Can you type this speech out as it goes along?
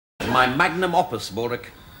My magnum opus, Baldrick.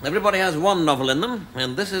 Everybody has one novel in them,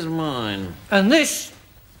 and this is mine. And this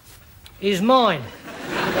is mine.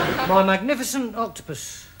 My magnificent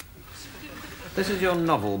Octopus. This is your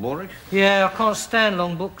novel, Baldrick? Yeah, I can't stand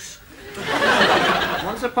long books.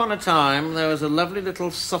 Once upon a time, there was a lovely little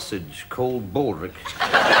sausage called Baldrick.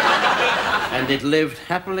 And it lived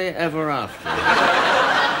happily ever after.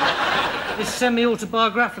 It's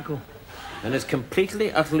semi-autobiographical. And it's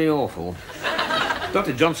completely, utterly awful.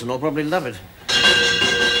 Dr. Johnson will probably love it.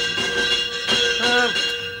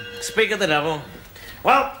 Speak of the devil.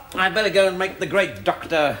 Well, I'd better go and make the great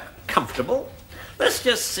doctor comfortable. Let's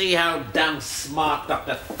just see how damn smart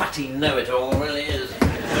Dr. Fatty Know-It-All really is.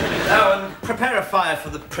 Oh, and prepare a fire for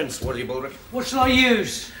the prince, will you, Baldrick? What shall I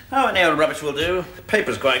use? Oh, any old rubbish will do. The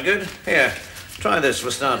paper's quite good. Here, try this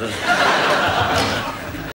for starters.